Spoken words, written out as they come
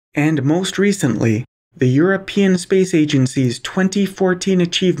and most recently, the European Space Agency's 2014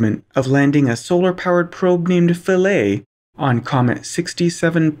 achievement of landing a solar-powered probe named Philae on Comet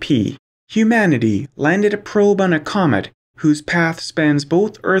 67P. Humanity landed a probe on a comet whose path spans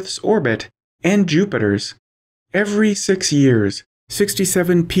both Earth's orbit and Jupiter's. Every 6 years,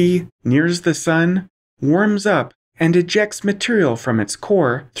 67P nears the Sun, warms up, and ejects material from its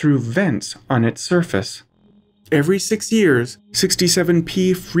core through vents on its surface. Every 6 years,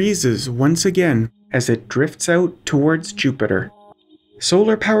 67P freezes once again as it drifts out towards Jupiter.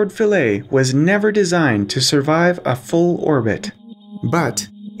 Solar-powered Philae was never designed to survive a full orbit. But,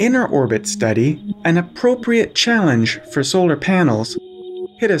 in our orbit study, an appropriate challenge for solar panels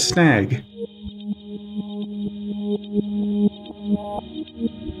hit a snag.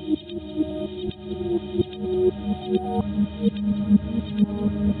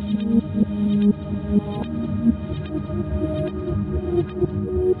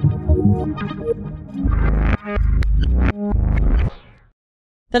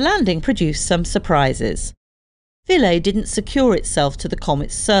 The landing produced some surprises. Philae didn't secure itself to the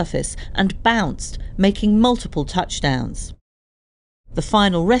comet's surface and bounced, making multiple touchdowns. The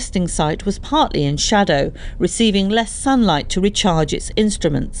final resting site was partly in shadow, receiving less sunlight to recharge its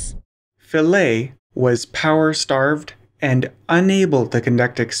instruments. Philae was power-starved and unable to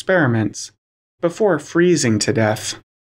conduct experiments before freezing to death.